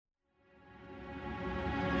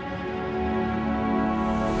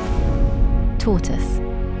Tortoise.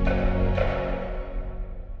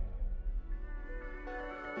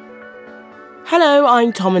 Hello,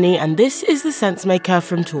 I'm Tomini, and this is The Sense Maker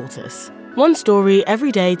from Tortoise. One story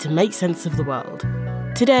every day to make sense of the world.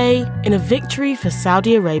 Today, in a victory for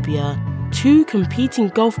Saudi Arabia, two competing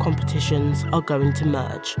golf competitions are going to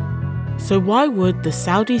merge. So why would the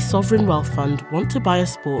Saudi Sovereign Wealth Fund want to buy a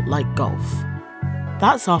sport like golf?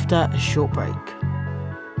 That's after a short break.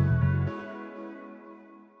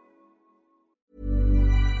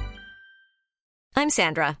 I'm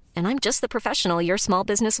Sandra, and I'm just the professional your small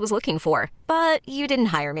business was looking for. But you didn't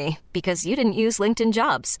hire me because you didn't use LinkedIn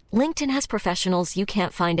Jobs. LinkedIn has professionals you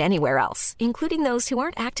can't find anywhere else, including those who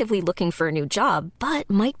aren't actively looking for a new job, but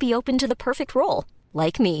might be open to the perfect role,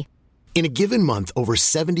 like me. In a given month, over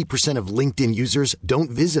 70% of LinkedIn users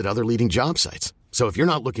don't visit other leading job sites. So if you're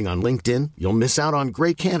not looking on LinkedIn, you'll miss out on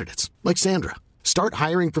great candidates like Sandra. Start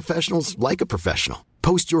hiring professionals like a professional.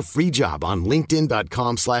 Post your free job on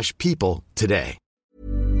linkedin.com/people today.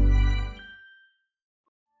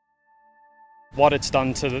 What it's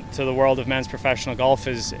done to the world of men's professional golf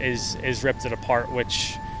is ripped it apart,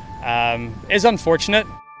 which is unfortunate.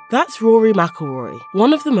 That's Rory McIlroy,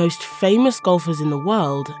 one of the most famous golfers in the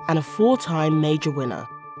world and a 4-time major winner.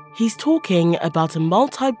 He's talking about a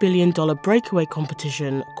multi-billion-dollar breakaway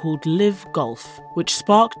competition called Live Golf, which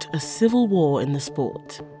sparked a civil war in the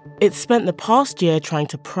sport. It's spent the past year trying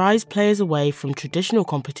to prize players away from traditional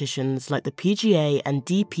competitions like the PGA and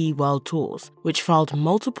DP World Tours, which filed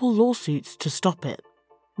multiple lawsuits to stop it.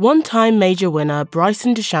 One-time major winner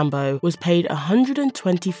Bryson DeChambeau was paid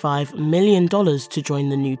 $125 million to join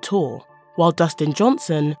the new tour, while Dustin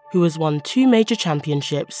Johnson, who has won 2 major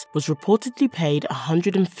championships, was reportedly paid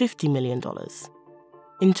 $150 million.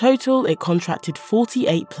 In total, it contracted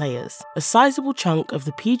 48 players, a sizable chunk of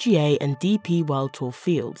the PGA and DP World Tour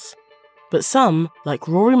fields. But some, like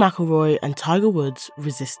Rory McIlroy and Tiger Woods,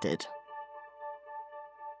 resisted.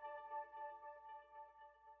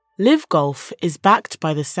 Live Golf is backed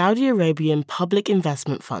by the Saudi Arabian Public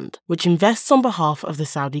Investment Fund, which invests on behalf of the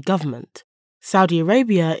Saudi government. Saudi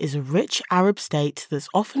Arabia is a rich Arab state that's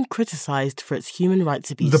often criticised for its human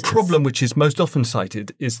rights abuses. The problem which is most often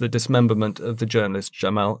cited is the dismemberment of the journalist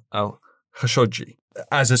Jamal al-Khashoggi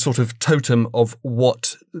as a sort of totem of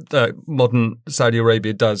what modern Saudi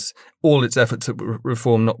Arabia does, all its efforts at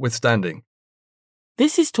reform notwithstanding.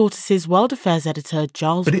 This is Tortoise's World Affairs editor,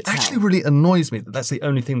 Giles But it Patel. actually really annoys me that that's the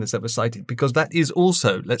only thing that's ever cited, because that is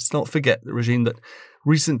also, let's not forget, the regime that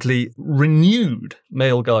recently renewed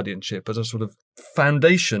male guardianship as a sort of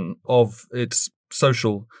foundation of its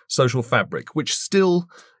social fabric, which still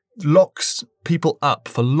locks people up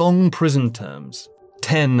for long prison terms,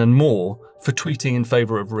 10 and more, for tweeting in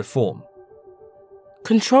favour of reform.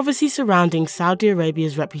 Controversy surrounding Saudi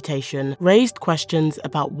Arabia's reputation raised questions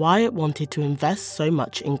about why it wanted to invest so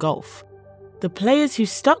much in golf. The players who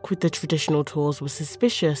stuck with the traditional tours were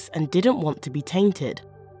suspicious and didn't want to be tainted.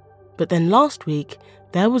 But then last week,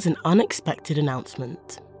 there was an unexpected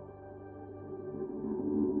announcement.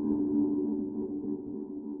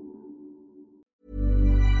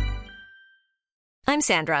 I'm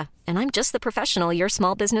Sandra, and I'm just the professional your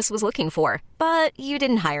small business was looking for. But you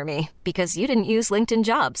didn't hire me because you didn't use LinkedIn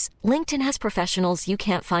Jobs. LinkedIn has professionals you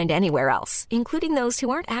can't find anywhere else, including those who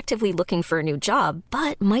aren't actively looking for a new job,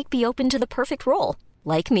 but might be open to the perfect role,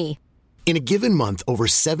 like me. In a given month, over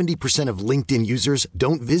 70% of LinkedIn users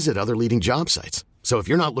don't visit other leading job sites. So if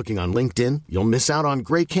you're not looking on LinkedIn, you'll miss out on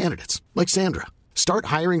great candidates like Sandra. Start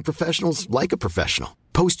hiring professionals like a professional.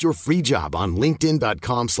 Post your free job on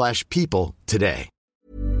linkedin.com/people today.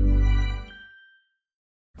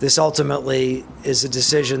 This ultimately is a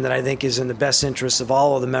decision that I think is in the best interest of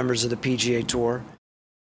all of the members of the PGA Tour.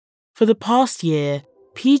 For the past year,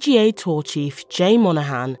 PGA Tour chief Jay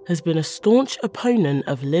Monahan has been a staunch opponent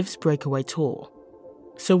of Liv's breakaway tour.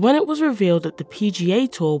 So when it was revealed that the PGA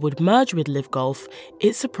Tour would merge with Live Golf,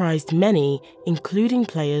 it surprised many, including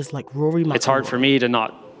players like Rory McIlroy. It's hard for me to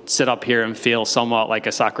not sit up here and feel somewhat like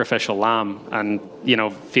a sacrificial lamb and,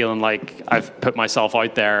 feeling like I've put myself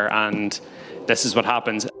out there and this is what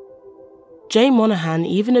happens. Jay Monahan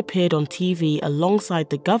even appeared on TV alongside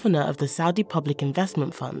the governor of the Saudi Public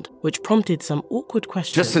Investment Fund, which prompted some awkward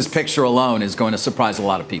questions. Just this picture alone is going to surprise a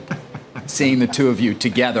lot of people. Seeing the two of you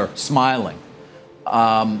together, smiling,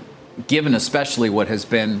 given especially what has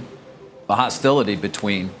been the hostility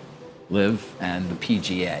between Liv and the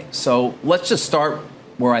PGA. So let's just start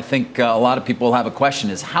where I think a lot of people have a question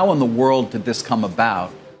is, how in the world did this come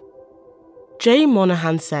about? Jay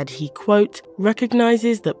Monahan said he, quote,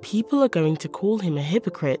 recognizes that people are going to call him a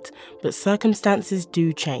hypocrite, but circumstances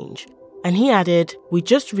do change. And he added, "We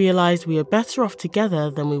just realised we are better off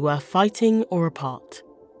together than we were fighting or apart."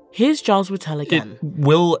 Here's Giles Whittell again. It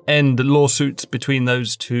will end lawsuits between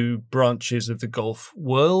those two branches of the golf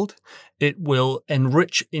world. It will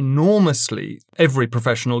enrich enormously every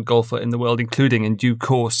professional golfer in the world, including, in due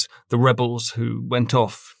course, the rebels who went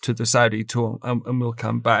off to the Saudi tour and will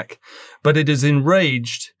come back. But it has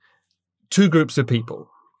enraged two groups of people.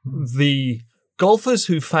 The golfers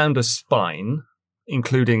who found a spine,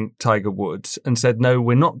 including Tiger Woods, and said, no,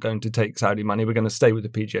 we're not going to take Saudi money, we're going to stay with the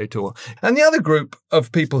PGA Tour. And the other group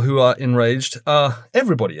of people who are enraged are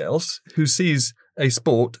everybody else who sees a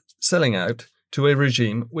sport selling out to a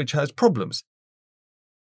regime which has problems.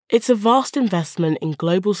 It's a vast investment in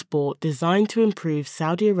global sport designed to improve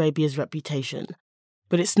Saudi Arabia's reputation,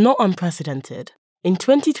 but it's not unprecedented. In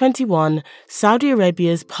 2021, Saudi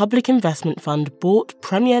Arabia's public investment fund bought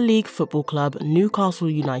Premier League football club Newcastle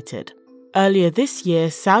United. Earlier this year,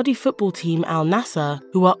 Saudi football team Al Nassr,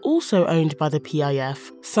 who are also owned by the PIF,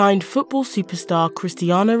 signed football superstar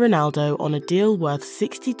Cristiano Ronaldo on a deal worth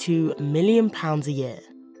 £62 million a year.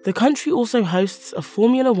 The country also hosts a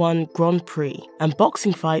Formula One Grand Prix and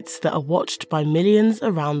boxing fights that are watched by millions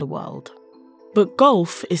around the world. But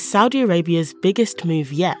golf is Saudi Arabia's biggest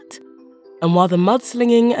move yet. And while the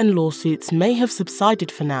mudslinging and lawsuits may have subsided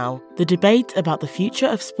for now, the debate about the future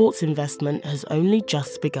of sports investment has only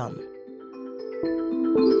just begun.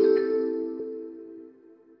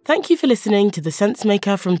 Thank you for listening to The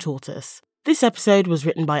Sensemaker from Tortoise. This episode was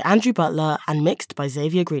written by Andrew Butler and mixed by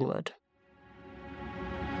Xavier Greenwood.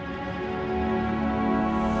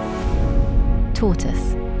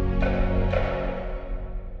 Tortoise.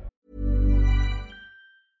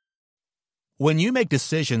 When you make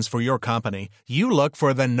decisions for your company, you look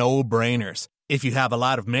for the no-brainers. If you have a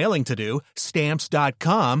lot of mailing to do,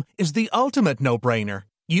 Stamps.com is the ultimate no-brainer.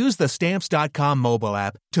 Use the Stamps.com mobile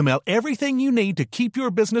app to mail everything you need to keep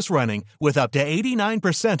your business running with up to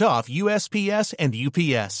 89% off USPS and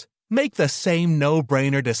UPS. Make the same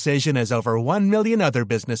no-brainer decision as over 1 million other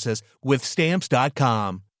businesses with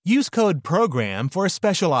Stamps.com. Use code PROGRAM for a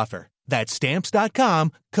special offer. That's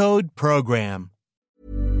Stamps.com, code PROGRAM.